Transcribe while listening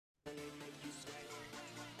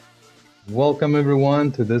Welcome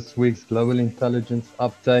everyone to this week's Global Intelligence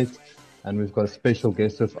Update. And we've got a special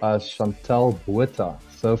guest with us, Chantel Botha.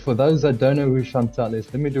 So for those that don't know who Chantel is,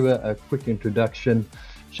 let me do a quick introduction.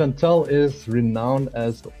 Chantel is renowned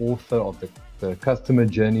as the author of the Customer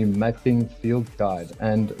Journey Mapping Field Guide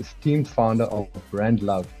and esteemed founder of Brand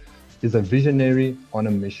Love. Is a visionary on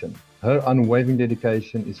a mission. Her unwavering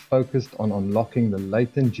dedication is focused on unlocking the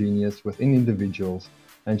latent genius within individuals,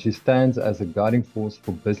 and she stands as a guiding force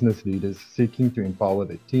for business leaders seeking to empower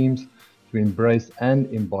their teams to embrace and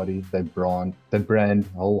embody their brand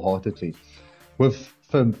wholeheartedly. With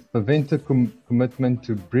fervent commitment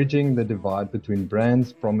to bridging the divide between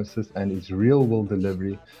brands, promises, and its real-world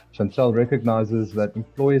delivery, Chantal recognizes that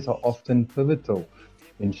employees are often pivotal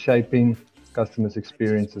in shaping customers'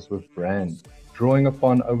 experiences with brand. Drawing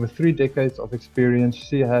upon over 3 decades of experience,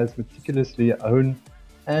 she has meticulously honed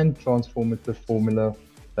and transformative formula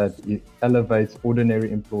that elevates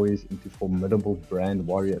ordinary employees into formidable brand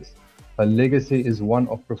warriors. Her legacy is one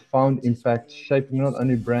of profound impact, shaping not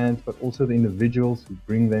only brands but also the individuals who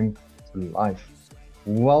bring them to life.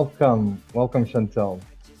 Welcome, Chantel.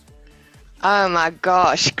 Oh my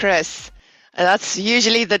gosh, Chris. That's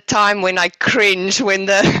usually the time when I cringe when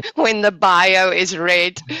the when the bio is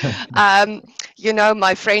read. Um,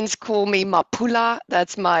 my friends call me Mapula.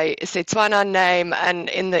 That's my Setswana name, and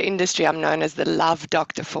in the industry, I'm known as the love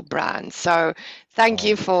doctor for brands. So, thank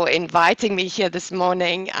you Wow. for inviting me here this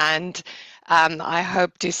morning, and I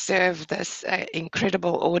hope to serve this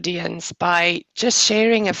incredible audience by just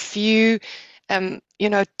sharing a few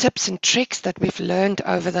tips and tricks that we've learned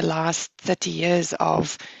over the last 30 years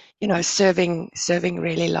of, serving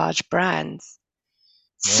really large brands.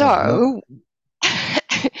 Wow. No.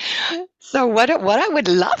 So, so what I would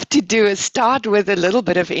love to do is start with a little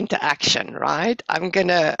bit of interaction, right? I'm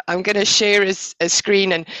gonna share a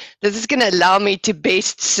screen, and this is gonna allow me to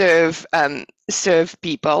best serve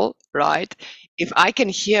people, right? If I can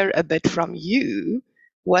hear a bit from you,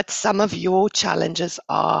 what some of your challenges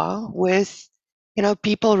are with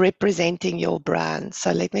people representing your brand.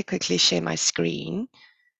 So let me quickly share my screen.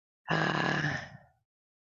 Uh,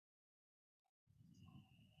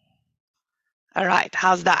 all right,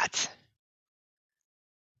 how's that?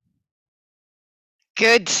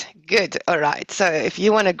 Good, good. All right. So if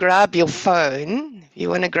you want to grab your phone,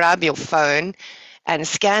 and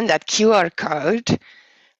scan that QR code,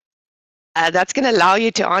 that's going to allow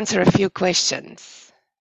you to answer a few questions.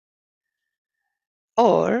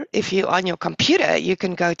 Or if you're on your computer, you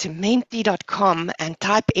can go to menti.com and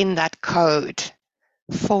type in that code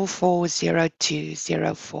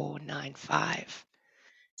 44020495.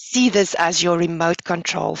 See this as your remote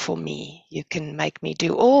control for me. You can make me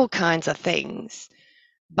do all kinds of things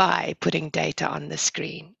by putting data on the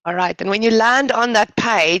screen. All right, and when you land on that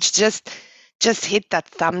page, just hit that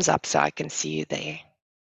thumbs up so I can see you there.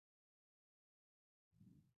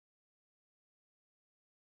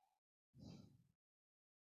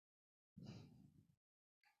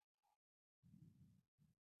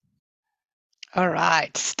 All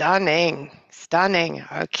right, stunning, stunning.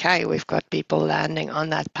 Okay, we've got people landing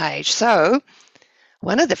on that page. So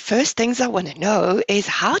one of the first things I want to know is,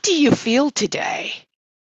 how do you feel today?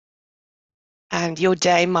 And your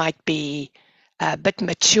day might be a bit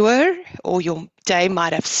mature, or your day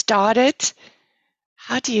might have started.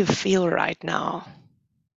 How do you feel right now?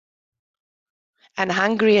 And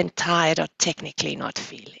hungry and tired are technically not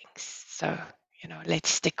feelings. So, let's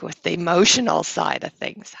stick with the emotional side of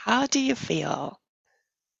things. How do you feel?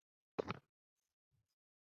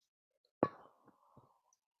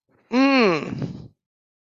 Mm,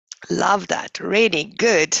 love that. Ready,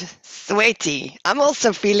 good. Sweaty. I'm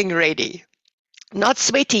also feeling ready. Not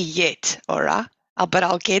sweaty yet, Aura, but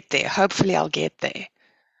I'll get there. Hopefully, I'll get there.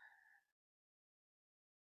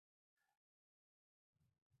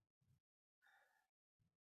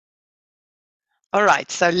 All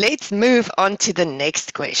right, so let's move on to the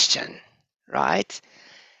next question, right?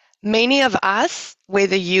 Many of us,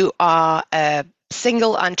 whether you are a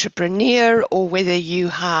single entrepreneur or whether you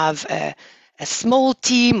have a small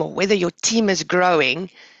team or whether your team is growing,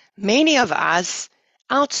 many of us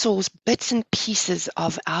outsource bits and pieces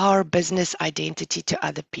of our business identity to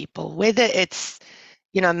other people, whether it's,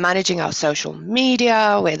 managing our social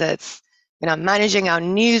media, whether it's, managing our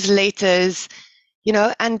newsletters,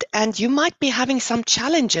 and you might be having some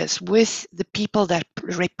challenges with the people that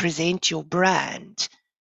represent your brand.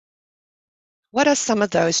 What are some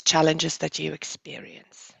of those challenges that you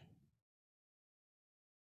experience?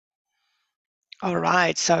 All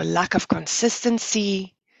right, so lack of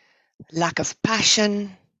consistency, lack of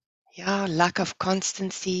passion, yeah, lack of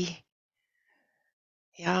constancy,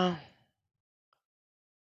 yeah.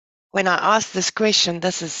 when I ask this question,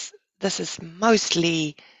 this is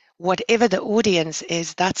mostly whatever the audience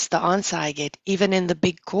is, that's the answer I get, even in the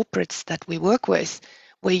big corporates that we work with,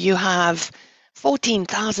 where you have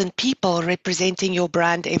 14,000 people representing your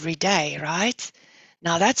brand every day, right?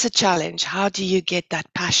 Now that's a challenge. How do you get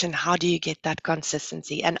that passion? How do you get that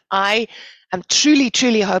consistency? And I am truly,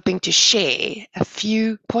 truly hoping to share a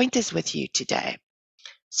few pointers with you today.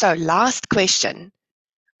 So, last question.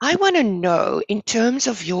 I want to know, in terms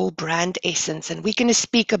of your brand essence, and we're going to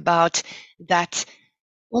speak about that,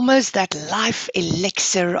 almost that life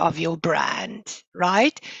elixir of your brand,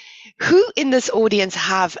 right? Who in this audience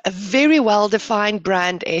have a very well defined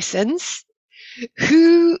brand essence?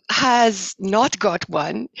 Who has not got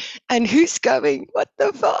one? And who's going, what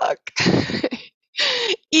the fuck?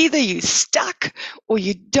 Either you stuck, or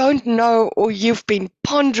you don't know, or you've been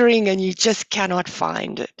pondering and you just cannot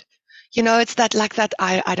find it. You know, it's that, like that,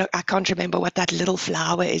 I can't remember what that little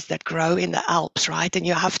flower is that grow in the Alps, right? And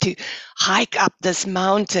you have to hike up this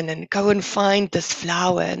mountain and go and find this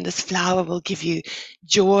flower, and this flower will give you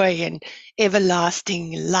joy and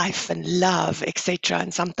everlasting life and love, etc.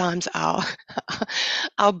 And sometimes our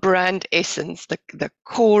our brand essence, the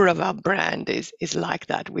core of our brand is like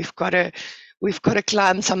that. We've got to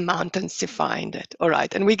climb some mountains to find it. All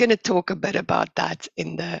right, and we're going to talk a bit about that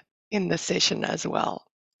in the session as well.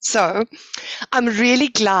 So I'm really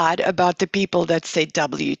glad about the people that say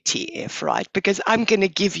WTF, right? Because I'm going to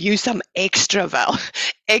give you some extra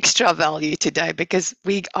value today, because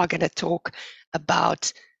we are going to talk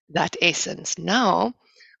about that essence. Now,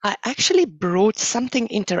 I actually brought something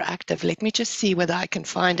interactive. Let me just see whether I can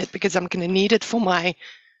find it, because I'm going to need it for my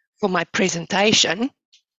presentation.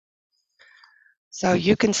 So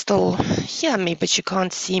you can still hear me, but you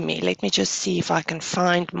can't see me. Let me just see if I can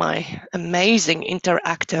find my amazing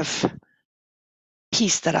interactive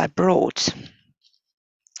piece that I brought.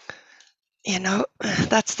 You know,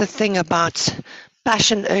 that's the thing about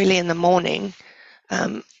passion early in the morning.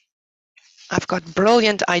 I've got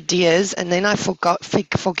brilliant ideas, and then I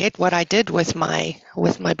forget what I did with my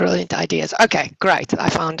brilliant ideas. Okay, great. I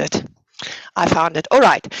found it. All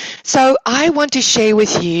right. So I want to share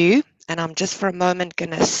with you, and I'm just for a moment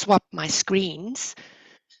going to swap my screens.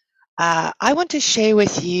 I want to share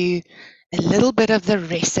with you a little bit of the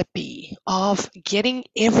recipe of getting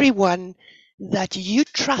everyone that you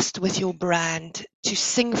trust with your brand to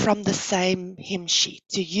sing from the same hymn sheet,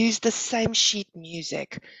 to use the same sheet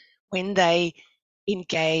music when they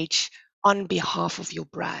engage on behalf of your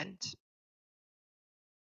brand.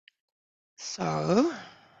 So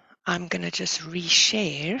I'm going to just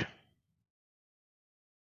reshare.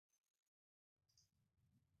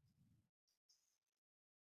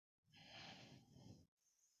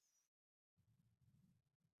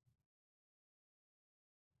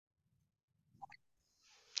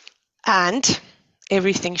 And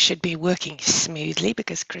everything should be working smoothly,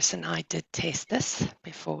 because Chris and I did test this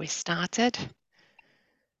before we started.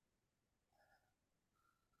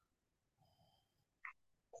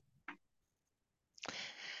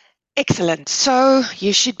 Excellent. So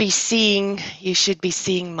you should be seeing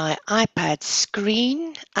my iPad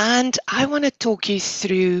screen, and I want to talk you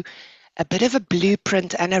through a bit of a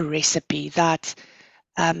blueprint and a recipe that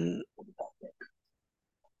that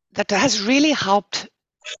has really helped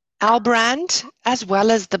our brand, as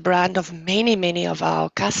well as the brand of many, many of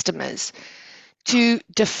our customers, to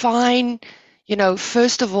define, you know,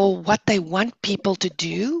 first of all, what they want people to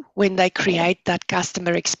do when they create that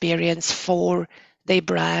customer experience for their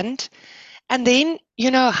brand. And then,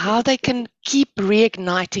 you know, how they can keep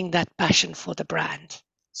reigniting that passion for the brand.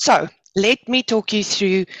 So let me talk you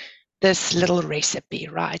through this little recipe,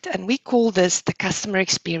 right? And we call this the customer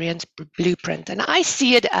experience blueprint. And I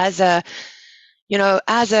see it as a, you know,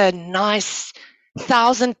 as a nice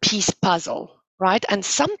 1,000-piece puzzle, right? And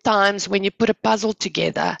sometimes when you put a puzzle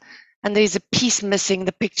together and there's a piece missing,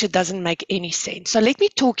 the picture doesn't make any sense. So let me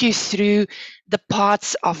talk you through the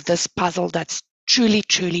parts of this puzzle that's truly,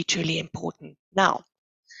 truly, truly important. Now,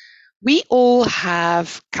 we all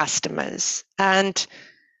have customers, and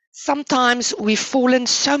sometimes we've fallen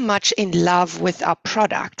so much in love with our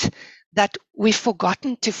product that we've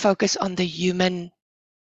forgotten to focus on the human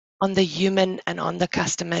and on the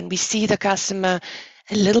customer. And we see the customer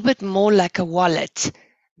a little bit more like a wallet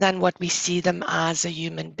than what we see them as a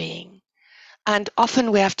human being. And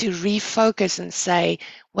often we have to refocus and say,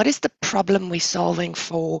 what is the problem we're solving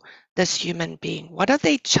for this human being? What are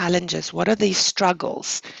their challenges? What are their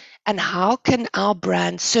struggles? And how can our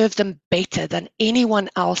brand serve them better than anyone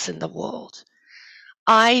else in the world?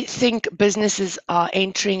 I think businesses are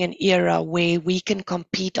entering an era where we can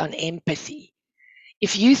compete on empathy.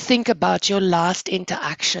 If you think about your last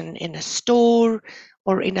interaction in a store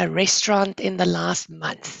or in a restaurant in the last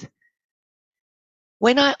month,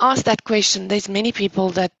 when I ask that question, there's many people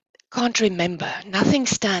that can't remember. Nothing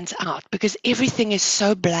stands out because everything is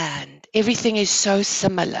so bland. Everything is so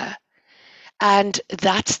similar. And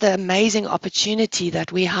that's the amazing opportunity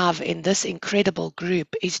that we have in this incredible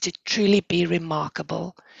group, is to truly be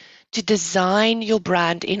remarkable, to design your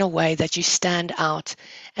brand in a way that you stand out,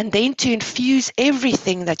 and then to infuse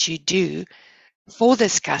everything that you do for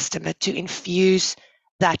this customer, to infuse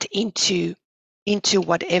that into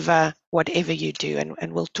whatever you do.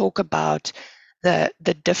 And we'll talk about the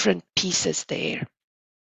different pieces there.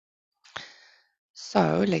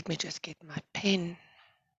 So let me just get my pen.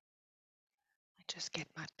 Just get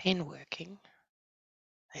my pen working.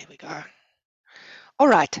 There we go. All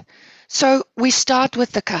right. So we start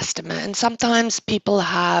with the customer, and sometimes people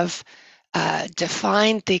have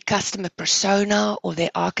defined their customer persona or their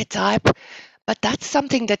archetype, but that's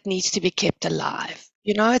something that needs to be kept alive.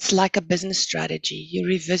 You know, it's like a business strategy. You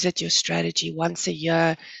revisit your strategy once a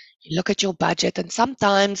year, you look at your budget, and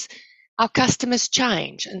sometimes our customers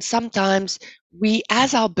change. And sometimes we,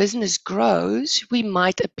 as our business grows, we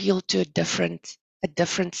might appeal to a different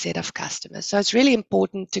set of customers. So it's really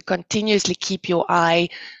important to continuously keep your eye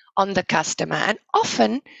on the customer. And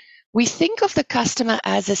often we think of the customer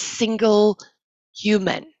as a single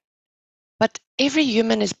human, but every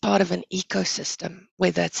human is part of an ecosystem,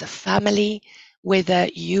 whether it's a family, whether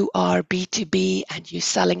you are B2B and you're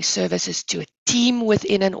selling services to a team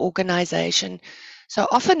within an organization. So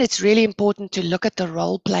often it's really important to look at the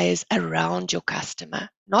role players around your customer,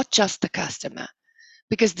 not just the customer,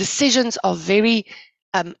 because decisions are very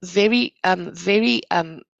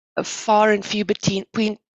far and few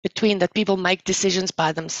between that people make decisions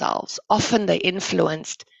by themselves. Often they're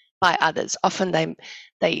influenced by others. Often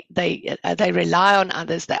they rely on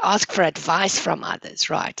others. They ask for advice from others,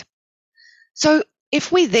 right? So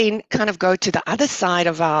if we then kind of go to the other side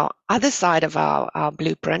of our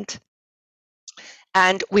blueprint,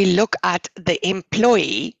 and we look at the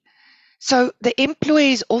employee. So the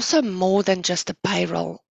employee is also more than just a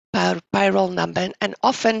payroll number. And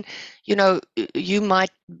often, you know, you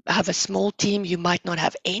might have a small team, you might not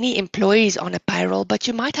have any employees on a payroll, but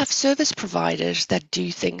you might have service providers that do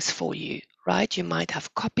things for you, right? You might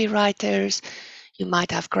have copywriters, you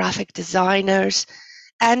might have graphic designers,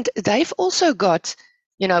 and they've also got,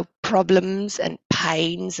 you know, problems and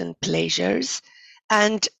pains and pleasures.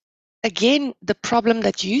 And again, the problem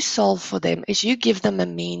that you solve for them is you give them a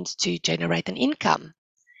means to generate an income.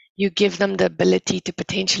 You give them the ability to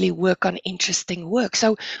potentially work on interesting work.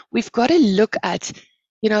 So we've got to look at,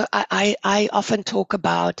 you know, I often talk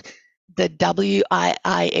about the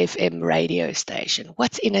WIIFM radio station.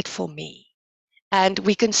 What's in it for me? And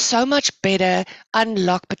we can so much better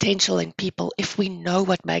unlock potential in people if we know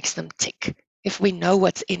what makes them tick, if we know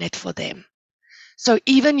what's in it for them. So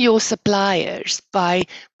even your suppliers, by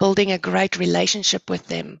building a great relationship with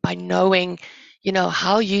them, by knowing, you know,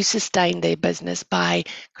 how you sustain their business, by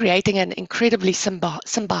creating an incredibly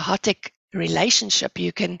symbiotic relationship,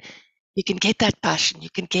 you can get that passion, you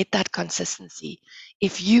can get that consistency.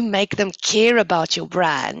 If you make them care about your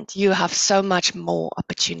brand, you have so much more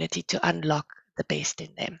opportunity to unlock the best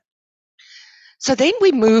in them. So then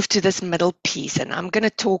we move to this middle piece, and I'm going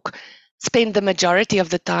to spend the majority of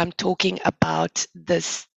the time talking about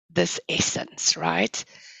this essence, right?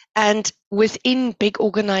 And within big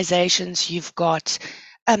organizations, you've got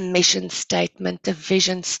a mission statement, a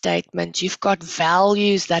vision statement, you've got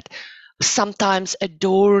values that sometimes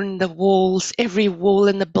adorn the walls. Every wall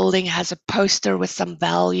in the building has a poster with some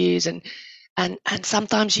values, and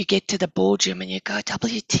sometimes you get to the boardroom and you go,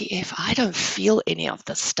 WTF, I don't feel any of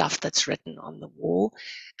the stuff that's written on the wall.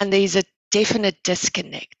 And there's a definite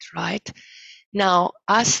disconnect, right? Now,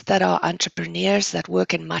 us that are entrepreneurs that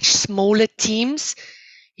work in much smaller teams,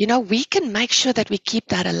 you know, we can make sure that we keep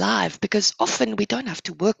that alive, because often we don't have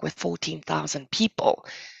to work with 14,000 people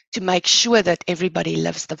to make sure that everybody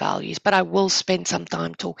lives the values. But I will spend some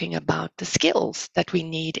time talking about the skills that we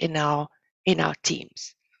need in our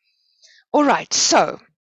teams. All right, so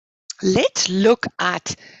let's look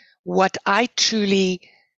at what I truly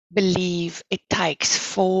believe it takes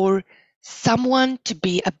for someone to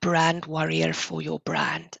be a brand warrior for your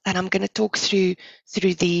brand. And I'm going to talk through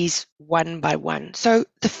these one by one. So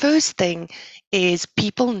the first thing is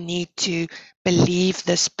people need to believe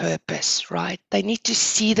this purpose, right? They need to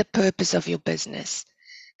see the purpose of your business.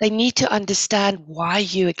 They need to understand why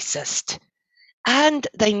you exist. And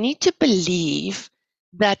they need to believe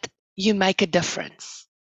that you make a difference.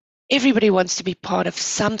 Everybody wants to be part of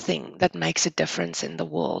something that makes a difference in the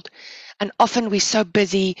world. And often we're so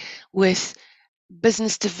busy with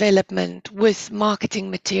business development, with marketing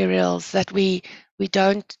materials, that we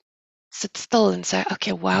don't sit still and say,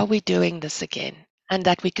 okay, why are we doing this again? And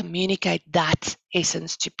that we communicate that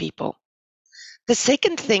essence to people. The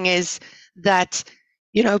second thing is that,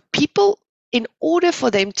 people, in order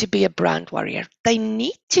for them to be a brand warrior, they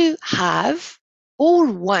need to have or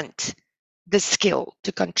want the skill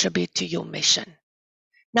to contribute to your mission.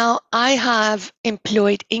 Now, I have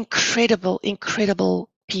employed incredible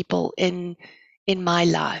people in my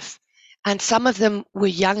life. And some of them were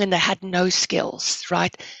young and they had no skills,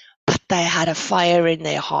 right? But they had a fire in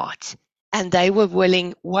their heart. And they were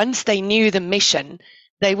willing, once they knew the mission,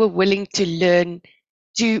 they were willing to learn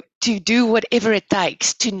to do whatever it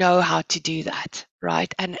takes to know how to do that,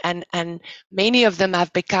 right? And many of them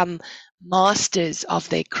have become masters of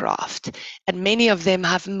their craft, and many of them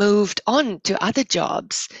have moved on to other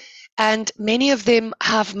jobs, and many of them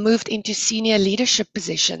have moved into senior leadership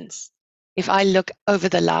positions. If I look over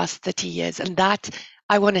the last 30 years, and that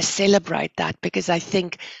I want to celebrate that, because I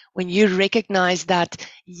think when you recognize that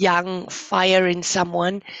young fire in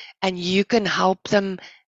someone and you can help them,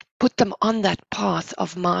 put them on that path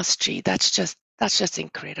of mastery, that's just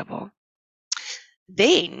incredible.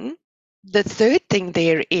 Then the third thing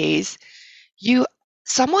there is, you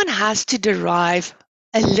someone has to derive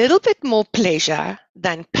a little bit more pleasure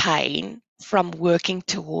than pain from working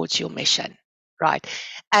towards your mission, right?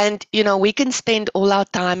 And we can spend all our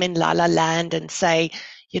time in la la land and say,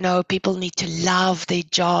 people need to love their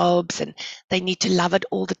jobs and they need to love it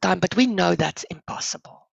all the time, but we know that's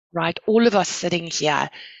impossible, right? All of us sitting here,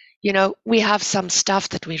 we have some stuff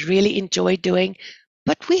that we really enjoy doing,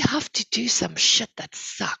 but we have to do some shit that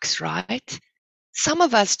sucks, right? Some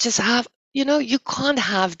of us just have, you can't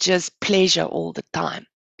have just pleasure all the time.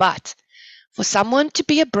 But for someone to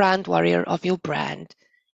be a brand warrior of your brand,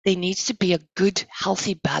 there needs to be a good,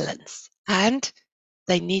 healthy balance. And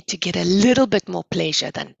they need to get a little bit more pleasure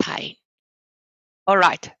than pain. All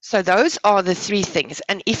right. So those are the three things.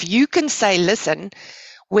 And if you can say, listen,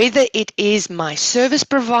 whether it is my service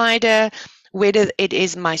provider, whether it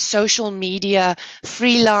is my social media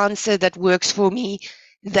freelancer that works for me,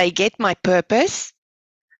 they get my purpose,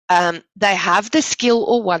 they have the skill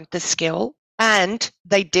or want the skill, and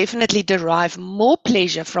they definitely derive more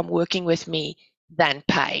pleasure from working with me than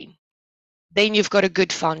pain, then you've got a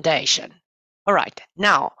good foundation. All right,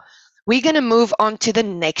 now we're going to move on to the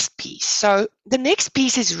next piece. So the next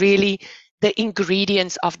piece is really the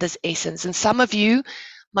ingredients of this essence. And some of you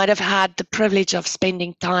might have had the privilege of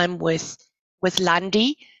spending time with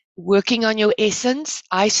Lundy, working on your essence.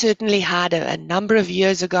 I certainly had a number of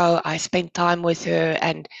years ago. I spent time with her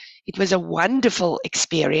and it was a wonderful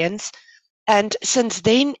experience. And since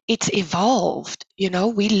then, it's evolved.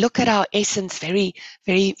 We look at our essence very,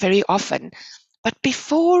 very, very often. But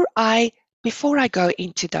before I go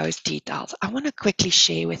into those details, I want to quickly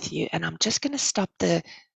share with you, and I'm just going to stop the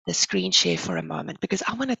screen share for a moment because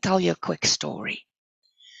I want to tell you a quick story.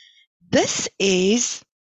 This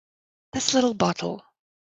little bottle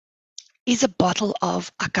is a bottle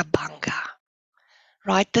of akabanga,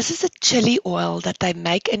 right? This is a chili oil that they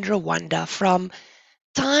make in Rwanda from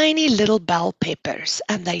tiny little bell peppers,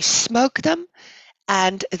 and they smoke them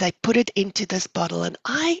and they put it into this bottle. And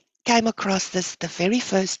I came across this the very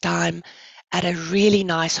first time at a really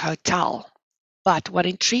nice hotel. But what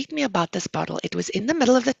intrigued me about this bottle, it was in the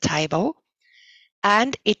middle of the table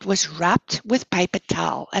and it was wrapped with paper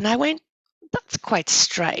towel. And I went, that's quite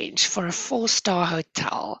strange for a 4-star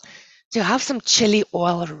hotel to have some chili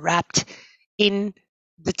oil wrapped in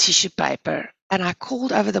the tissue paper. And I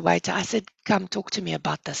called over the waiter. I said, come talk to me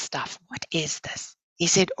about this stuff. What is this? He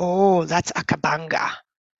said, oh, that's akabanga.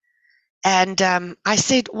 And I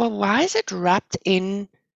said, well, why is it wrapped in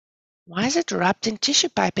tissue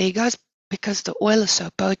paper? He goes, because the oil is so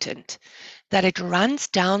potent that it runs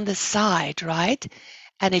down the side, right?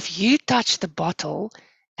 And if you touch the bottle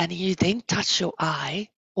and you then touch your eye,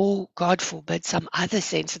 or God forbid, some other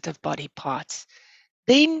sensitive body parts,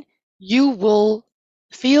 then you will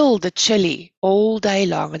feel the chili all day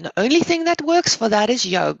long. And the only thing that works for that is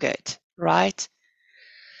yogurt, right?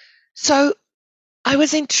 So I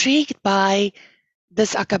was intrigued by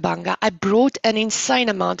this akabanga. I brought an insane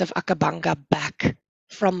amount of akabanga back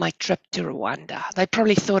from my trip to Rwanda. They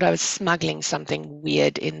probably thought I was smuggling something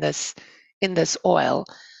weird in this oil.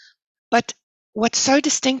 But what's so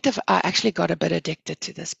distinctive, I actually got a bit addicted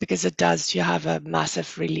to this because it does, you have a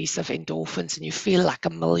massive release of endorphins and you feel like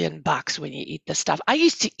 $1,000,000 when you eat the stuff. I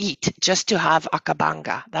used to eat just to have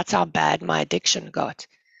akabanga. That's how bad my addiction got.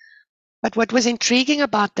 But what was intriguing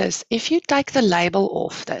about this, if you take the label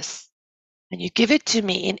off this, and you give it to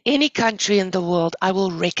me in any country in the world, I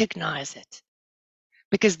will recognize it.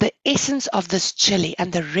 Because the essence of this chili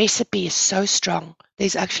and the recipe is so strong.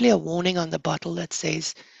 There's actually a warning on the bottle that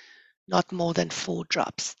says not more than 4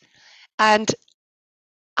 drops. And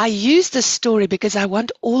I use this story because I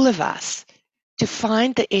want all of us to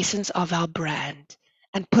find the essence of our brand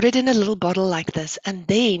and put it in a little bottle like this, and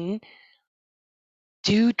then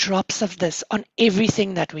do drops of this on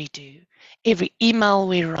everything that we do. Every email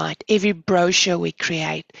we write, every brochure we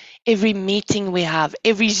create, every meeting we have,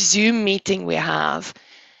 every Zoom meeting we have.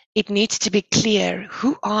 It needs to be clear,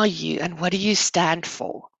 who are you and what do you stand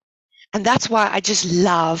for? And that's why I just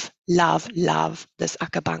love, love, love this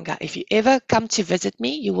akabanga. If you ever come to visit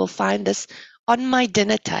me, you will find this on my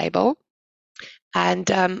dinner table, and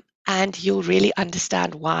you'll really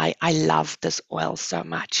understand why I love this oil so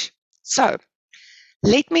much. So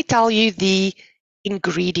let me tell you the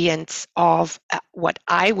ingredients of what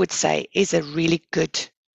I would say is a really good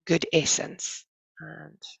essence.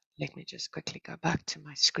 And let me just quickly go back to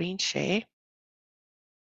my screen share.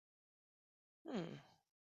 Hmm.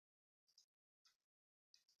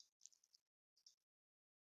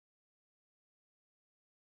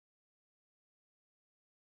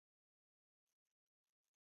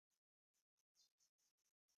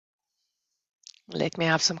 Let me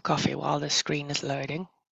have some coffee while the screen is loading.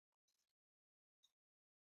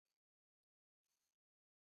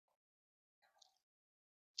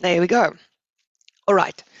 There we go. All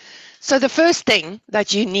right. So the first thing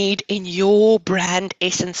that you need in your brand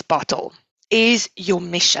essence bottle is your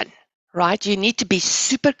mission, right? You need to be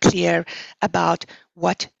super clear about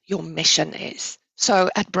what your mission is. So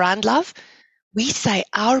at Brand Love, we say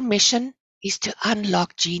our mission is to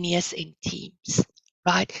unlock genius in teams,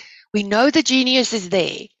 right? We know the genius is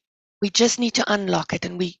there. We just need to unlock it,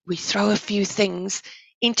 and we throw a few things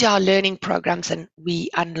into our learning programs and we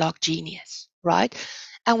unlock genius, right?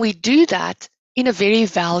 And we do that in a very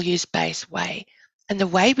values-based way. And the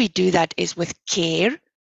way we do that is with care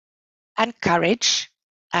and courage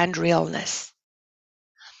and realness.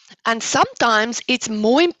 And sometimes it's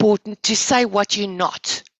more important to say what you're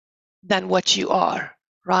not than what you are,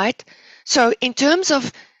 right? So in terms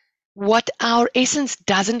of what our essence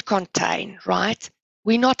doesn't contain, right?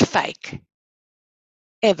 We're not fake,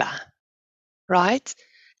 ever, right?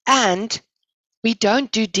 And we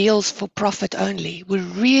don't do deals for profit only. We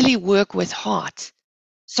really work with heart.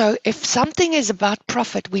 So if something is about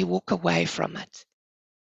profit, we walk away from it.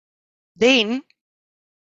 Then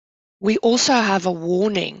we also have a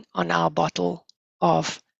warning on our bottle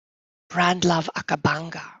of Brand Love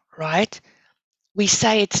Akabanga, right? We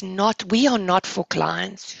say we are not for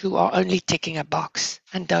clients who are only ticking a box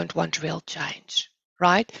and don't want real change,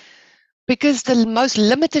 right? Because the most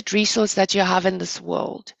limited resource that you have in this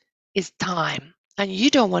world is time. And you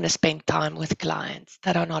don't want to spend time with clients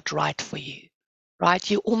that are not right for you,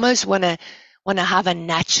 right? You almost want to have a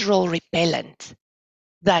natural repellent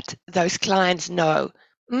that those clients know,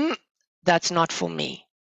 that's not for me,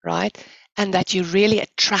 right? And that you really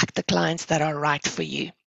attract the clients that are right for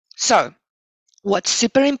you. So what's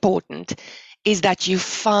super important is that you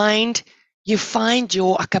find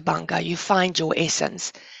your akabanga, you find your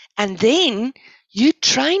essence, and then you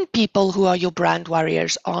train people who are your brand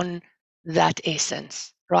warriors on that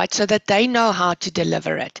essence, right? So that they know how to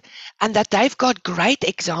deliver it, and that they've got great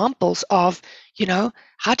examples of,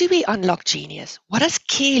 how do we unlock genius? What does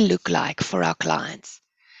care look like for our clients?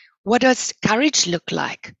 What does courage look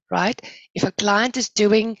like, right? If a client is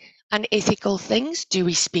doing unethical things, do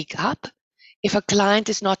we speak up? If a client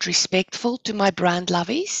is not respectful to my brand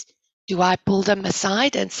lovies, do I pull them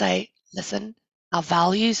aside and say, listen, our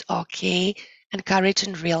values are care and courage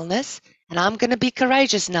and realness, and I'm going to be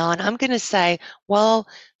courageous now, and I'm going to say, well,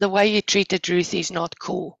 the way you treated Ruth is not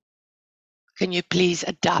cool. Can you please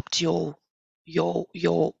adapt your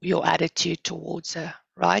attitude towards her,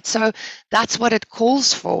 right? So that's what it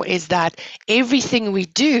calls for, is that everything we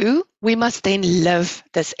do, we must then live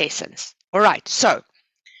this essence. All right, so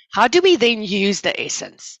how do we then use the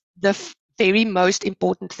essence? The very most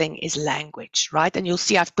important thing is language, right? And you'll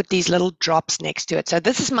see I've put these little drops next to it. So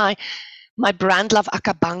this is my brand love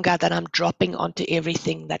akabanga that I'm dropping onto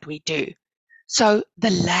everything that we do. So the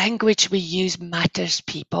language we use matters,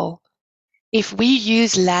 people. If we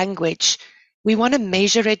use language, we want to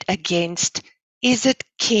measure it against, is it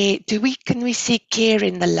care? Can we see care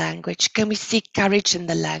in the language? Can we see courage in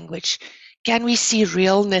the language? Can we see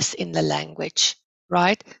realness in the language,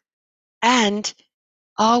 right? And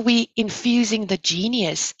are we infusing the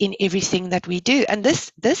genius in everything that we do? And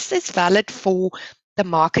this is valid for the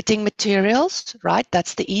marketing materials, right?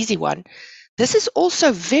 That's the easy one. this is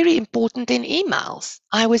also very important in emails.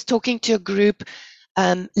 I was talking to a group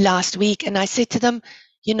last week and I said to them,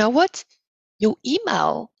 you know what? Your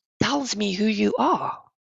email tells me who you are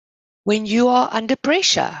when you are under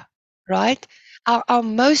pressure, right? Our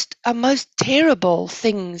most terrible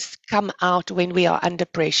things come out when we are under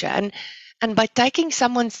pressure. And by taking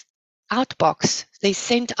someone's outbox, they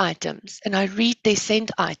sent items, and I read their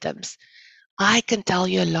sent items, I can tell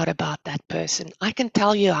you a lot about that person. I can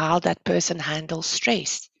tell you how that person handles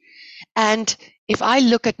stress. And if I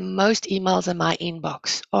look at most emails in my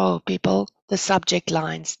inbox, oh, people, the subject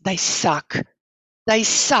lines, they suck. They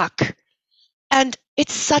suck. And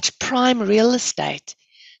it's such prime real estate.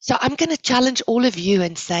 So I'm going to challenge all of you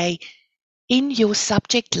and say, in your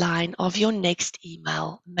subject line of your next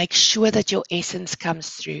email, make sure that your essence comes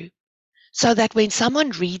through so that when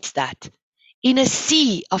someone reads that in a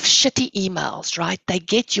sea of shitty emails, right, they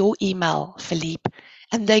get your email, Philippe,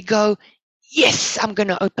 and they go, yes, I'm going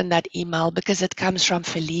to open that email because it comes from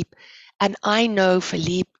Philippe. And I know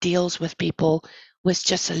Philippe deals with people with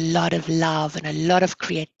just a lot of love and a lot of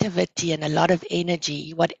creativity and a lot of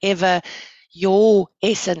energy, whatever your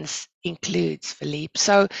essence includes, Philippe.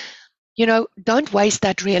 So, don't waste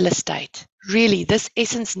that real estate. Really, this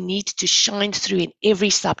essence needs to shine through in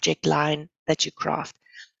every subject line that you craft.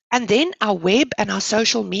 And then our web and our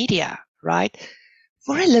social media, right?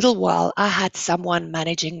 For a little while, I had someone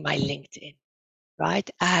managing my LinkedIn, right?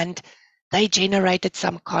 And they generated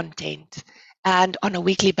some content. And on a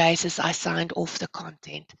weekly basis, I signed off the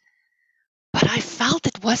content. But I felt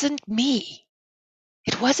it wasn't me.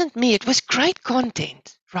 It wasn't me. It was great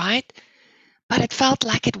content, right? But it felt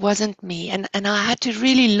like it wasn't me. And I had to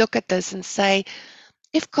really look at this and say,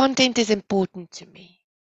 if content is important to me,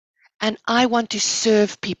 and I want to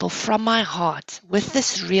serve people from my heart with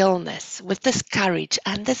this realness, with this courage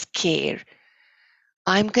and this care,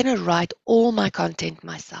 I'm going to write all my content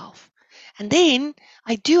myself. And then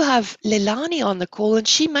I do have Leilani on the call and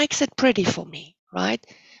she makes it pretty for me, right?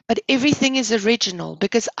 But everything is original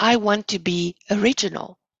because I want to be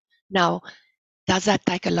original. Now, does that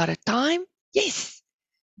take a lot of time? Yes.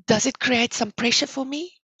 Does it create some pressure for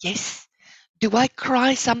me? Yes. Do I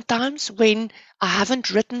cry sometimes when I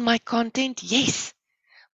haven't written my content? Yes.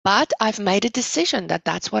 But I've made a decision that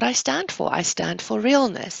that's what I stand for. I stand for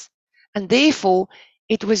realness. And therefore,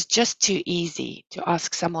 it was just too easy to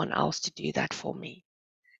ask someone else to do that for me.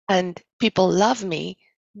 And people love me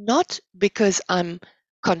not because I'm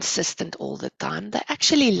consistent all the time. They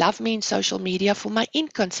actually love me in social media for my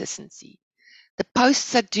inconsistency. The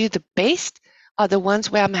posts that do the best are the ones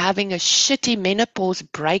where I'm having a shitty menopause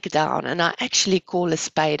breakdown and I actually call a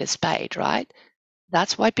spade, right?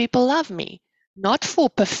 That's why people love me. Not for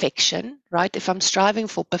perfection, right? If I'm striving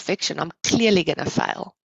for perfection, I'm clearly going to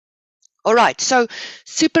fail. All right, so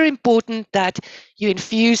super important that you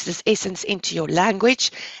infuse this essence into your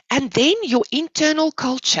language and then your internal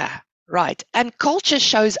culture, right? And culture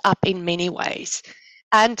shows up in many ways.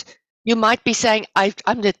 And you might be saying,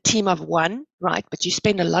 I'm the team of one, right? But you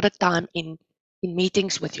spend a lot of time in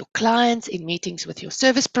meetings with your clients, in meetings with your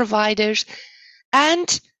service providers.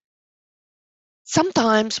 And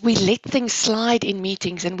sometimes we let things slide in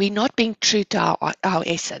meetings and we're not being true to our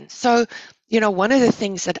essence. So, one of the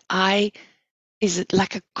things that is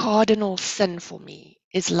like a cardinal sin for me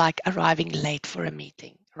is like arriving late for a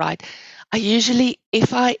meeting, right? I usually,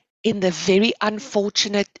 in the very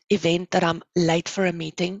unfortunate event that I'm late for a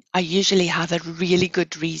meeting, I usually have a really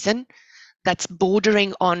good reason that's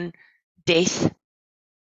bordering on death.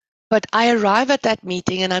 But I arrive at that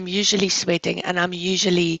meeting and I'm usually sweating and I'm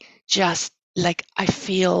usually just like, I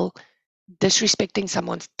feel disrespecting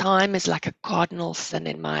someone's time is like a cardinal sin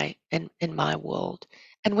in my world.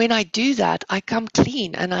 And when I do that, I come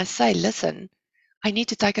clean and I say, listen, I need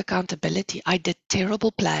to take accountability. I did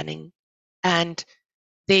terrible planning and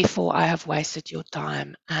therefore I have wasted your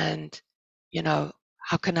time. And,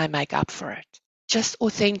 how can I make up for it? Just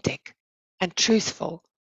authentic and truthful.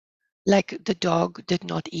 Like the dog did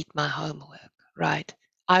not eat my homework, right?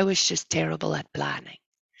 I was just terrible at planning.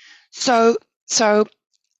 So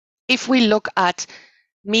if we look at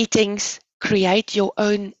meetings, create your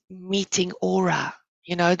own meeting aura,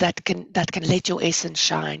 that can let your essence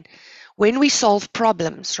shine. When we solve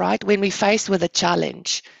problems, right? When we're faced with a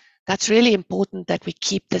challenge, that's really important that we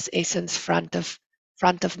keep this essence front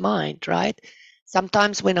of mind, right?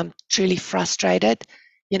 Sometimes when I'm truly frustrated,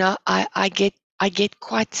 I get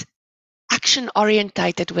quite action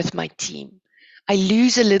orientated with my team. I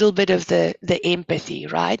lose a little bit of the empathy,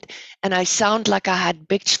 right? And I sound like I had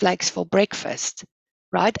bitch flakes for breakfast,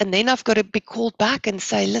 right? And then I've got to be called back and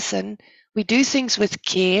say, listen, we do things with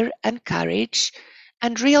care and courage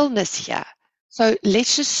and realness here. So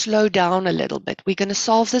let's just slow down a little bit. We're going to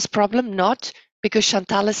solve this problem not because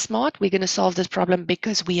Chantal is smart. We're going to solve this problem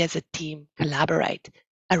because we as a team collaborate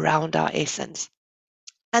around our essence.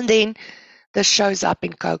 And then this shows up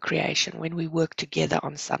in co-creation when we work together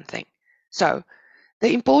on something. So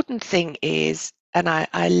the important thing is, and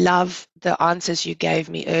I love the answers you gave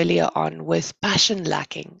me earlier on with passion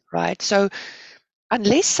lacking, right? So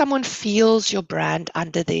unless someone feels your brand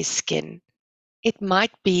under their skin, it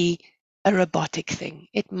might be a robotic thing.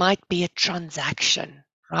 It might be a transaction,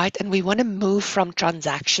 right? And we want to move from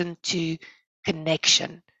transaction to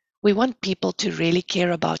connection. We want people to really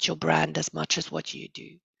care about your brand as much as what you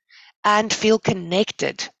do and feel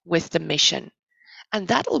connected with the mission. And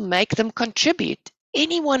that will make them contribute.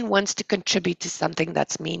 Anyone wants to contribute to something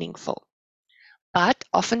that's meaningful. But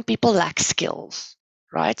often people lack skills,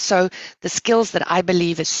 right? So the skills that I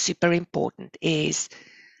believe is super important is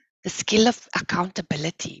the skill of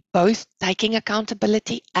accountability, both taking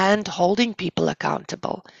accountability and holding people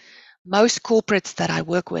accountable. Most corporates that I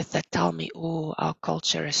work with that tell me, oh, our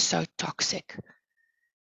culture is so toxic.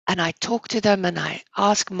 And I talk to them and I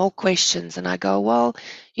ask more questions and I go, well,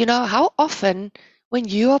 how often when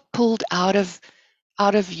you are pulled out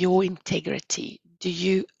of your integrity, do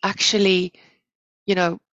you actually, you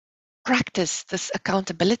know, practice this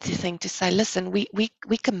accountability thing to say, listen, we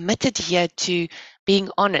committed here to being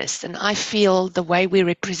honest, and I feel the way we're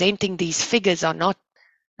representing these figures are not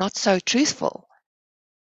so truthful.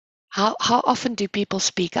 How often do people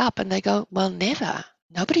speak up and they go, well, never.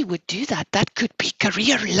 Nobody would do that. That could be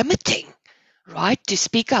career limiting, right? To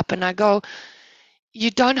speak up. And I go,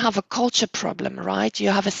 you don't have a culture problem, right? You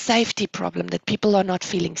have a safety problem that people are not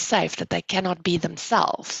feeling safe, that they cannot be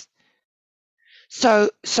themselves. So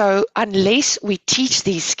unless we teach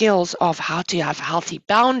these skills of how to have healthy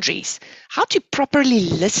boundaries, how to properly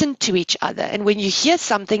listen to each other, and when you hear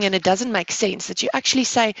something and it doesn't make sense, that you actually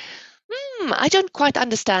say, I don't quite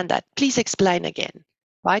understand that. Please explain again,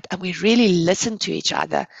 right? And we really listen to each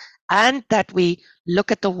other and that we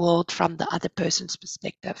look at the world from the other person's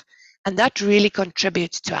perspective. And that really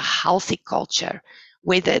contributes to a healthy culture,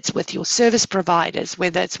 whether it's with your service providers,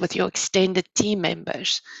 whether it's with your extended team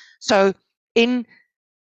members. So in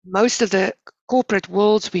most of the corporate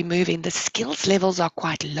worlds we move in, the skills levels are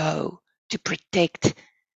quite low to protect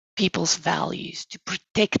people's values, to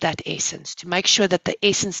protect that essence, to make sure that the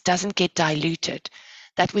essence doesn't get diluted,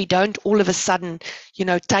 that we don't all of a sudden,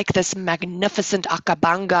 take this magnificent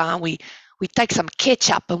akabanga and we take some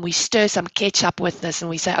ketchup and we stir some ketchup with this and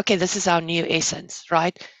we say, okay, this is our new essence,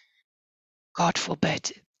 right? God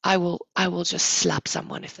forbid. I will just slap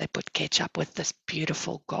someone if they put ketchup with this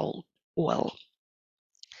beautiful gold oil.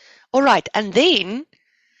 All right, and then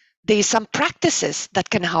there's some practices that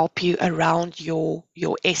can help you around your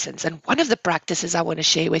essence. And one of the practices I want to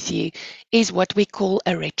share with you is what we call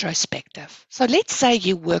a retrospective. So let's say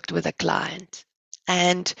you worked with a client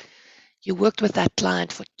and you worked with that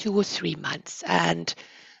client for 2 or 3 months and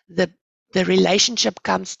the the relationship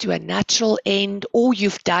comes to a natural end, or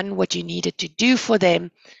you've done what you needed to do for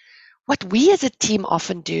them. What we as a team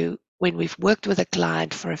often do when we've worked with a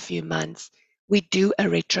client for a few months, we do a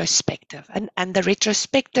retrospective. And the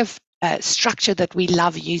retrospective structure that we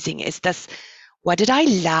love using is this: what did I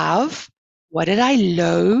love? What did I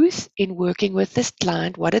loathe in working with this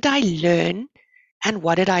client? What did I learn? And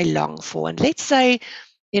what did I long for? And let's say,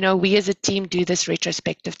 we as a team do this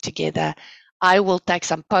retrospective together. I will take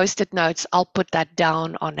some post-it notes. I'll put that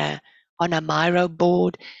down on a Miro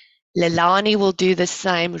board. Leilani will do the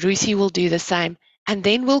same, Ruthie will do the same, and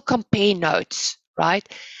then we'll compare notes, right?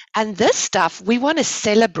 And this stuff, we want to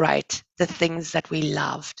celebrate the things that we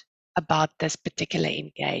loved about this particular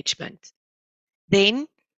engagement. Then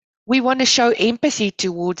we want to show empathy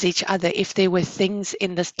towards each other if there were things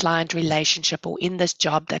in this client relationship or in this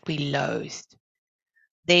job that we loathed.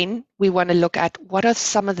 Then we want to look at what are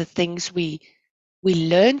some of the things we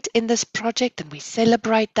learned in this project, and we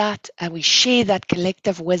celebrate that and we share that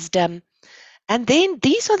collective wisdom. And then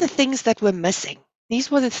these are the things that we're missing.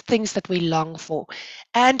 These were the things that we long for.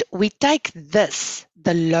 And we take this,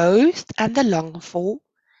 the loathed and the long for,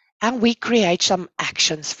 and we create some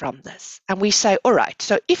actions from this. And we say, all right,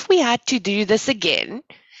 so if we had to do this again,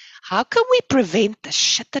 how can we prevent the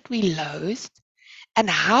shit that we loathed? And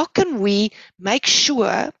how can we make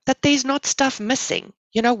sure that there's not stuff missing?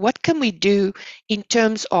 What can we do in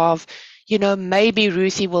terms of, maybe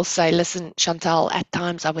Ruthie will say, listen, Chantal, at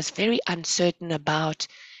times I was very uncertain about,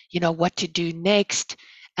 what to do next.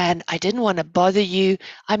 And I didn't want to bother you.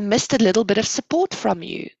 I missed a little bit of support from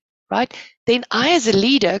you, right? Then I, as a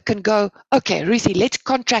leader, can go, okay, Ruthie, let's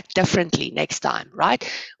contract differently next time, right?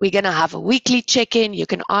 We're going to have a weekly check-in. You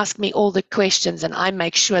can ask me all the questions, and I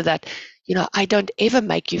make sure that, I don't ever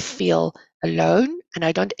make you feel alone, and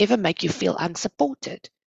I don't ever make you feel unsupported,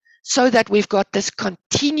 so that we've got this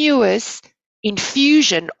continuous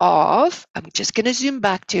infusion of, I'm just going to zoom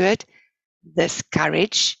back to it, this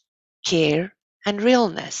courage, care, and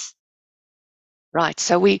realness. Right.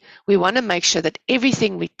 So we want to make sure that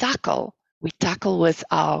everything we tackle with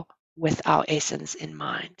our essence in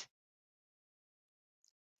mind.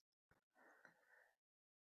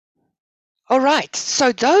 All right.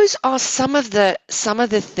 So those are some of the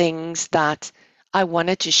things that I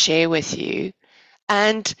wanted to share with you.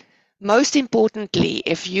 And most importantly,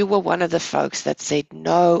 if you were one of the folks that said,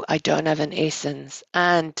 no, I don't have an essence,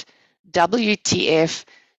 and WTF,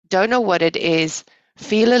 don't know what it is,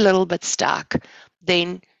 feel a little bit stuck,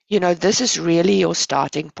 then, this is really your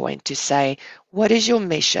starting point to say, what is your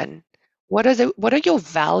mission? What are your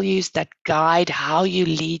values that guide how you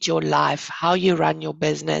lead your life, how you run your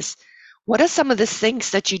business? What are some of the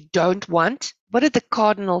things that you don't want? What are the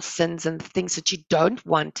cardinal sins and the things that you don't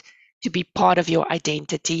want to be part of your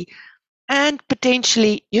identity? And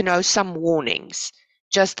potentially, some warnings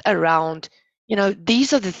just around,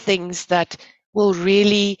 these are the things that will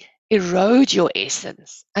really erode your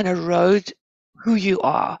essence and erode who you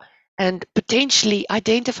are, and potentially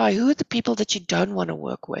identify who are the people that you don't want to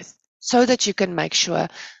work with, so that you can make sure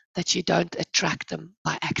that you don't attract them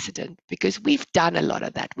by accident, because we've done a lot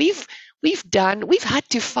of that. We've had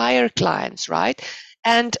to fire clients, right?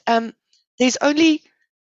 And there's only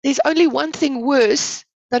one thing worse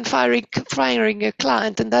than firing a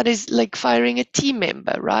client, and that is like firing a team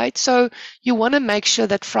member, right? So you want to make sure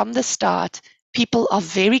that from the start, people are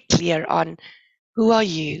very clear on who are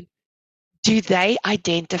you? Do they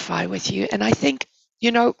identify with you? And I think,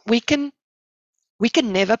 we can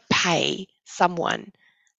never pay someone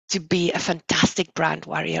to be a fantastic brand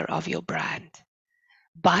warrior of your brand.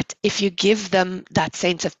 But if you give them that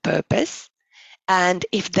sense of purpose, and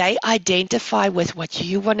if they identify with what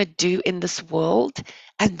you want to do in this world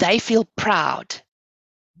and they feel proud,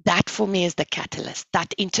 that for me is the catalyst,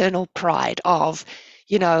 that internal pride of,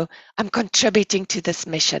 I'm contributing to this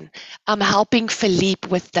mission. I'm helping Philippe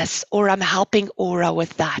with this, or I'm helping Aura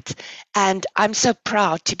with that. And I'm so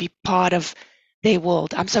proud to be part of their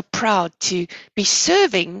world. I'm so proud to be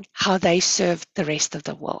serving how they serve the rest of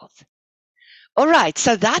the world. All right,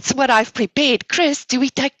 so that's what I've prepared. Chris, can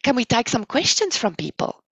we take some questions from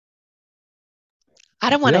people? I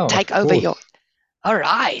don't want to Yeah, of take over your. course. All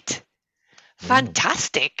right, Mm.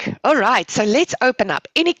 fantastic. All right, so let's open up.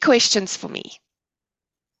 Any questions for me?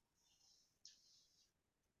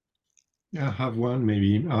 Yeah, I have one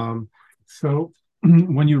maybe. So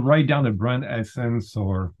when you write down a brand essence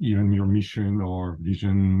or even your mission or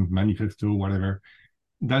vision, manifesto, whatever,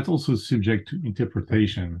 that's also subject to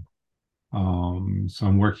interpretation. So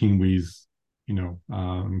I'm working with,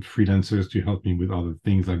 freelancers to help me with other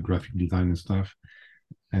things like graphic design and stuff.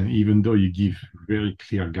 And even though you give very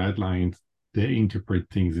clear guidelines, they interpret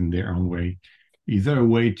things in their own way. Is there a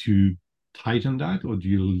way to tighten that, or do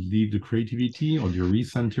you leave the creativity, or do you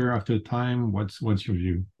recenter after time? What's your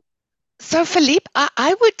view? So Philippe,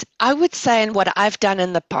 I would say, and what I've done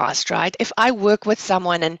in the past, right? If I work with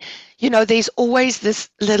someone and, there's always this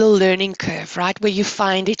little learning curve, right? Where you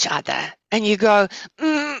find each other and you go,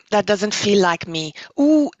 that doesn't feel like me.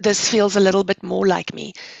 Ooh, this feels a little bit more like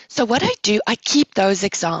me. So what I do, I keep those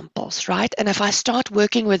examples, right? And if I start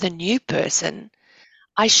working with a new person,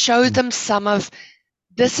 I show Mm. them some of,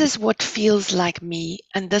 this is what feels like me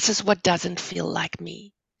and this is what doesn't feel like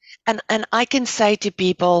me. And I can say to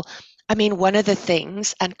people, I mean, one of the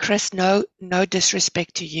things, and Chris, no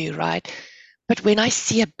disrespect to you, right? But when I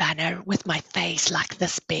see a banner with my face like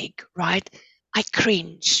this big, right, I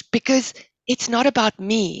cringe, because it's not about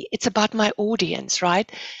me, it's about my audience,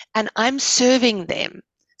 right? And I'm serving them.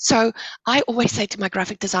 So I always say to my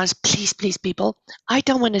graphic designers, please, please, people, I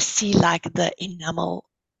don't want to see like the enamel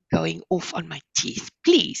going off on my teeth.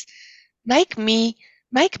 Please make me,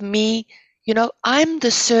 make me, I'm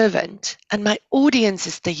the servant and my audience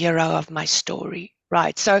is the hero of my story,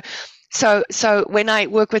 right? So when I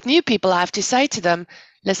work with new people, I have to say to them,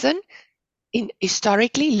 listen,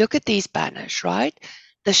 historically, look at these banners, right?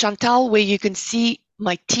 The Chantel where you can see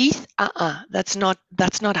my teeth, that's not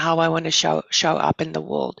how I want to show up in the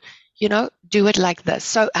world. Do it like this.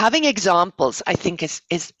 So having examples, I think, is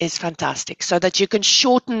fantastic, so that you can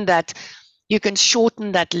shorten that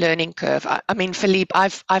learning curve. I mean, Philippe,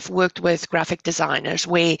 I've worked with graphic designers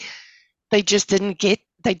where they just didn't get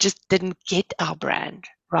our brand,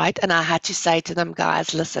 right? And I had to say to them,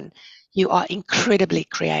 guys, listen, you are incredibly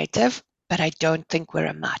creative, but I don't think we're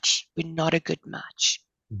a match. We're not a good match.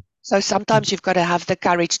 So sometimes you've got to have the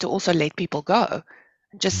courage to also let people go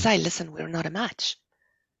and just say, listen, we're not a match.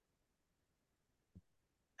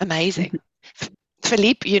 Amazing.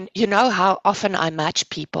 Philippe, you know how often I match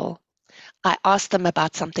people. I ask them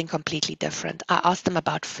about something completely different. I ask them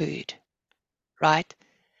about food, right?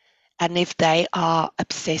 And if they are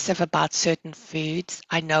obsessive about certain foods,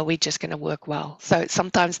 I know we're just going to work well. So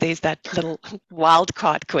sometimes there's that little wild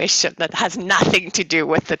card question that has nothing to do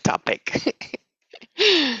with the topic.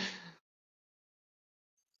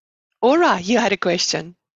 Aura, you had a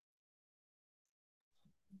question.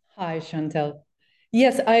 Hi, Chantel.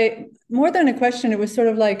 Yes, more than a question, it was sort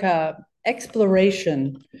of like a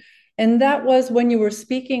exploration. And that was when you were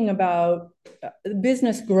speaking about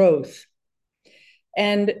business growth.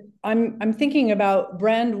 And I'm thinking about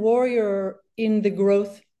brand warrior in the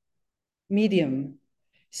growth medium.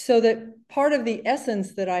 So that part of the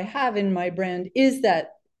essence that I have in my brand is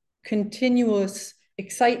that continuous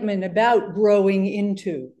excitement about growing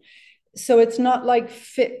into. So it's not like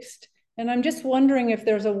fixed. And I'm just wondering if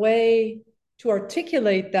there's a way to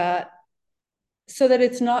articulate that so that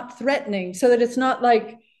it's not threatening, so that it's not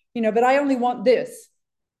like, but I only want this.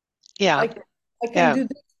 Yeah. I can do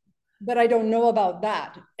this, but I don't know about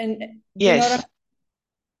that. And do yes. You know what I'm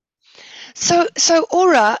So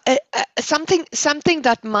Aura, something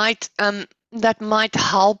that might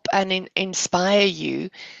help and inspire you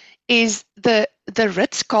is the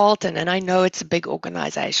Ritz-Carlton, and I know it's a big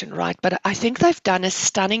organization, right? But I think they've done a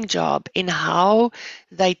stunning job in how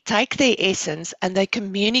they take their essence and they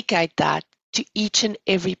communicate that to each and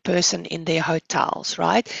every person in their hotels,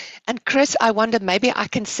 right? And Chris, I wonder maybe I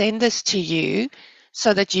can send this to you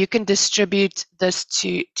so that you can distribute this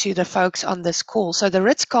to the folks on this call. So the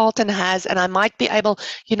Ritz-Carlton has, and I might be able,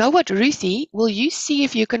 you know what, Ruthie, will you see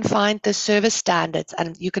if you can find the service standards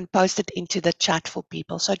and you can post it into the chat for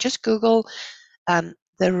people. So just Google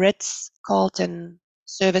the Ritz-Carlton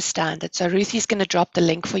service standards. So Ruthie's going to drop the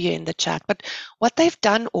link for you in the chat. But what they've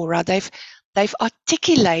done, Aura, they've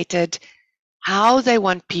articulated how they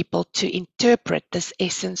want people to interpret this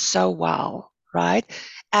essence so well, right?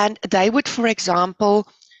 And they would, for example,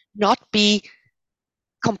 not be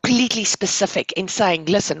completely specific in saying,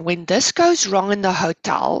 listen, when this goes wrong in the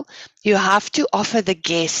hotel, you have to offer the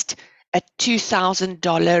guest a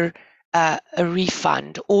 $2,000 a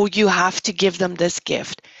refund, or you have to give them this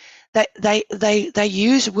gift. They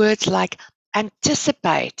use words like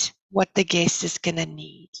anticipate what the guest is going to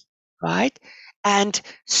need, right? And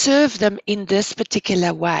serve them in this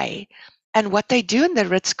particular way. And what they do in the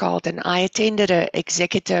Ritz-Carlton, I attended an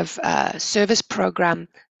executive service program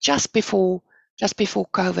just before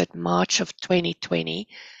COVID, March of 2020.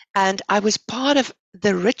 And I was part of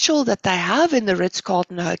the ritual that they have in the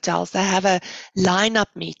Ritz-Carlton hotels. They have a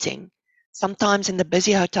lineup meeting. Sometimes in the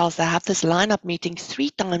busy hotels, they have this lineup meeting 3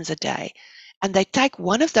 times a day. And they take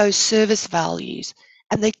one of those service values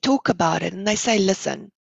and they talk about it and they say, listen,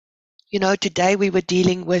 today we were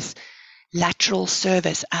dealing with lateral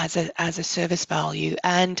service as a service value.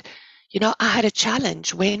 And I had a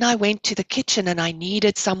challenge when I went to the kitchen and I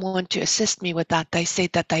needed someone to assist me with that. They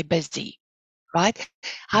said that they're busy, right?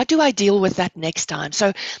 How do I deal with that next time?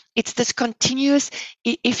 So it's this continuous,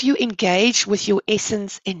 if you engage with your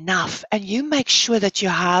essence enough and you make sure that you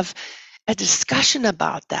have a discussion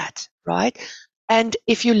about that, right? And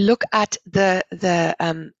if you look at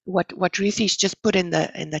what Ruthie's just put in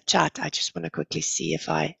the chat, I just want to quickly see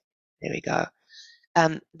there we go.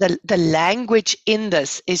 The language in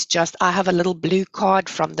this is just, I have a little blue card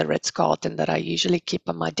from the Ritz-Carlton that I usually keep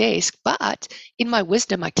on my desk, but in my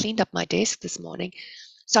wisdom, I cleaned up my desk this morning.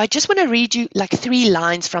 So I just want to read you like 3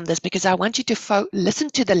 lines from this because I want you to listen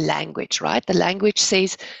to the language, right? The language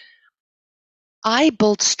says, I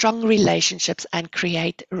build strong relationships and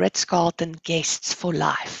create Ritz-Carlton guests for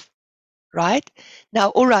life, right? Now,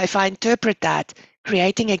 all right, if I interpret that,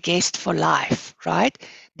 creating a guest for life, right?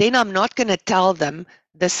 Then I'm not going to tell them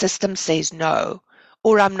the system says no,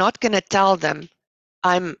 or I'm not going to tell them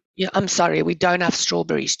I'm sorry, we don't have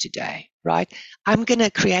strawberries today, right? I'm going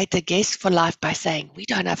to create a guest for life by saying we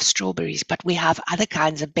don't have strawberries, but we have other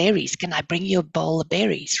kinds of berries. Can I bring you a bowl of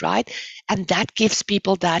berries, right? And that gives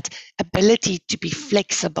people that ability to be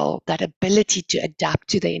flexible, that ability to adapt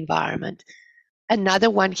to the environment.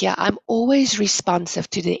 Another one here, I'm always responsive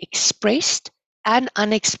to the expressed and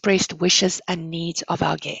unexpressed wishes and needs of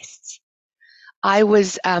our guests. I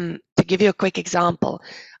was, to give you a quick example,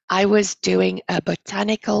 I was doing a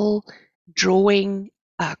botanical drawing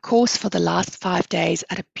course for the last 5 days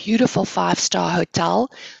at a beautiful 5-star hotel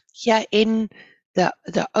here in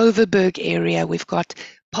the Overberg area. We've got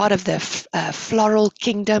part of the floral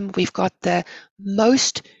kingdom. We've got the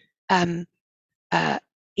most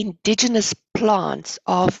indigenous plants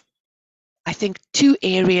of, I think, 2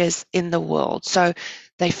 areas in the world. So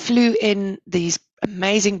they flew in these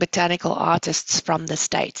amazing botanical artists from the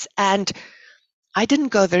States, and I didn't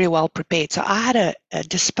go very well prepared. So I had a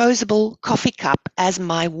disposable coffee cup as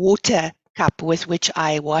my water cup with which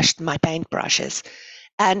I washed my paintbrushes.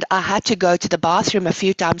 And I had to go to the bathroom a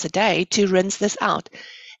few times a day to rinse this out.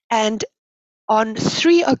 And on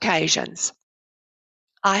 3 occasions,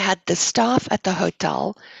 I had the staff at the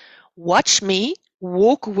hotel watch me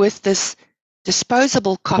walk with this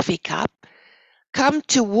disposable coffee cup, come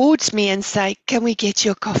towards me and say, "Can we get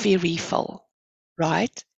your coffee refill?"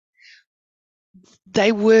 Right?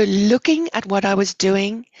 They were looking at what I was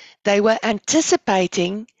doing. They were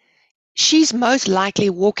anticipating she's most likely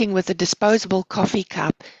walking with a disposable coffee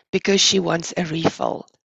cup because she wants a refill.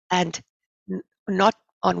 And not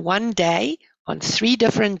on one day, on 3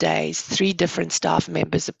 different days, 3 different staff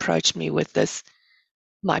members approached me with this,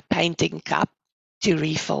 my painting cup, to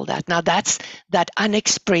refill that. Now that's that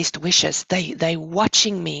unexpressed wishes. They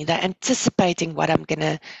watching me. They're anticipating what I'm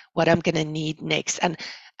gonna need next. And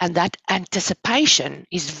that anticipation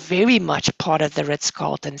is very much part of the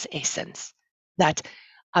Ritz-Carlton's essence. That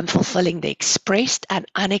I'm fulfilling the expressed and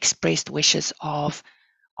unexpressed wishes of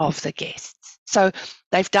the guests. So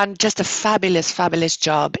they've done just a fabulous, fabulous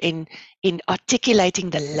job in articulating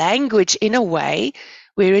the language in a way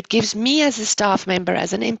where it gives me as a staff member,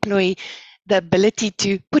 as an employee, the ability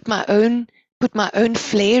to put my own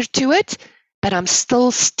flair to it, but I'm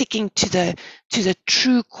still sticking to the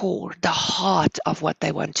true core, the heart of what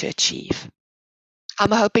they want to achieve.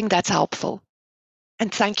 I'm hoping that's helpful.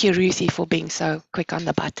 And thank you, Ruthie, for being so quick on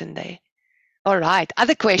the button there. All right,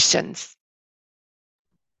 other questions?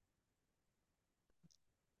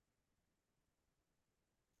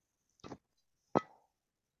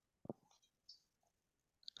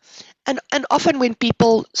 And often when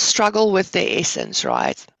people struggle with their essence,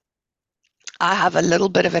 right, I have a little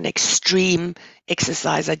bit of an extreme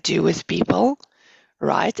exercise I do with people,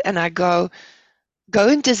 right? And I go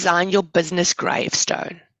and design your business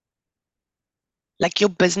gravestone, like your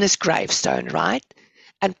business gravestone, right?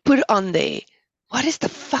 And put on there, what is the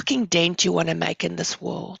fucking dent you want to make in this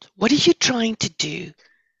world? What are you trying to do?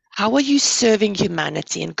 How are you serving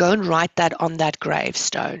humanity? And go and write that on that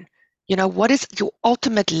gravestone. You know, what is your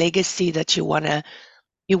ultimate legacy that you want to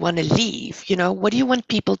leave? You know, what do you want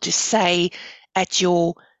people to say at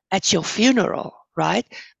your funeral, right?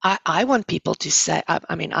 I want people to say,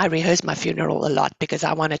 I mean, I rehearse my funeral a lot because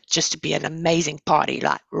I want it just to be an amazing party,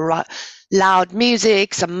 like loud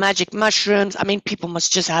music, some magic mushrooms. I mean, people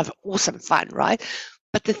must just have awesome fun, right?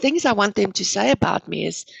 But the things I want them to say about me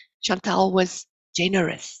is Chantel was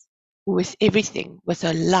generous with everything, with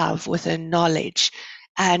her love, with her knowledge,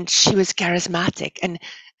 and she was charismatic,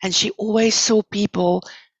 and she always saw people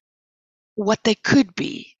what they could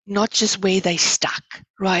be, not just where they stuck,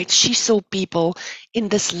 right? She saw people in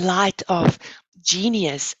this light of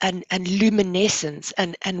genius and luminescence,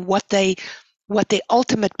 and what their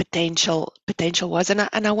ultimate potential was,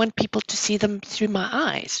 and I want people to see them through my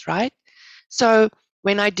eyes, right? So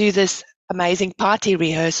when I do this amazing party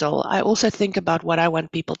rehearsal, I also think about what I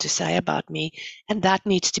want people to say about me, and that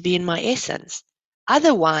needs to be in my essence.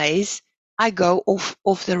 Otherwise, I go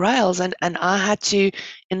off the rails, and I had to,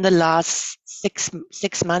 in the last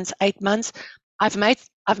 6 months, 8 months, I've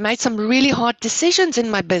made some really hard decisions in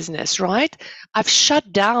my business, right? I've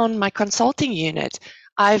shut down my consulting unit.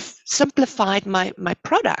 I've simplified my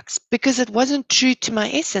products because it wasn't true to my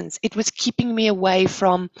essence. It was keeping me away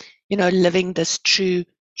from, living this true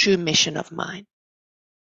mission of mine.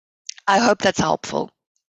 I hope that's helpful.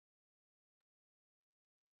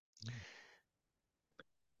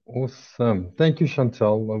 Awesome. Thank you,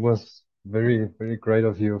 Chantel. It was very, very great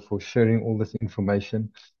of you for sharing all this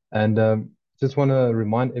information. And just want to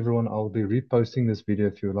remind everyone, I'll be reposting this video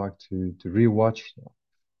if you would like to rewatch.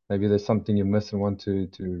 Maybe there's something you missed and want to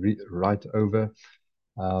write over.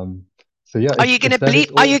 So yeah, Are you gonna bleep?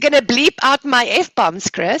 Are you gonna bleep out my F-bombs,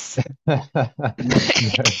 Chris? No.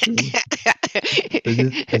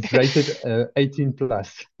 It's rated 18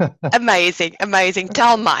 plus. Amazing.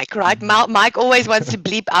 Tell Mike, right? Mike always wants to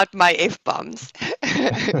bleep out my F-bombs.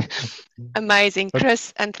 Amazing,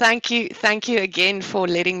 Chris, and thank you again for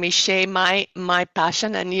letting me share my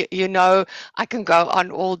passion. And you know, I can go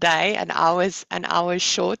on all day and hours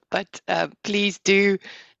short, but please do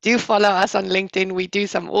follow us on LinkedIn. We do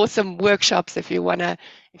some awesome workshops if you wanna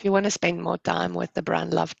spend more time with the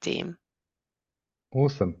Brand Love team.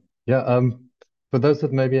 Awesome. Yeah. For those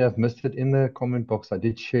that maybe have missed it, in the comment box, I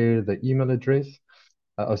did share the email address.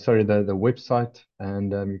 The website,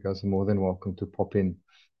 and you guys are more than welcome to pop in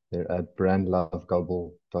there at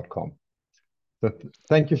brandloveglobal.com. So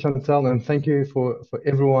thank you, Chantel, and thank you for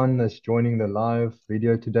everyone that's joining the live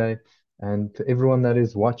video today, and to everyone that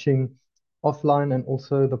is watching offline and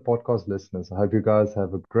also the podcast listeners. I hope you guys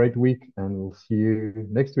have a great week, and we'll see you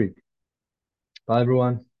next week. Bye,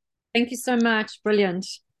 everyone. Thank you so much. Brilliant.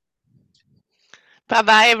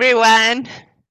 Bye-bye, everyone.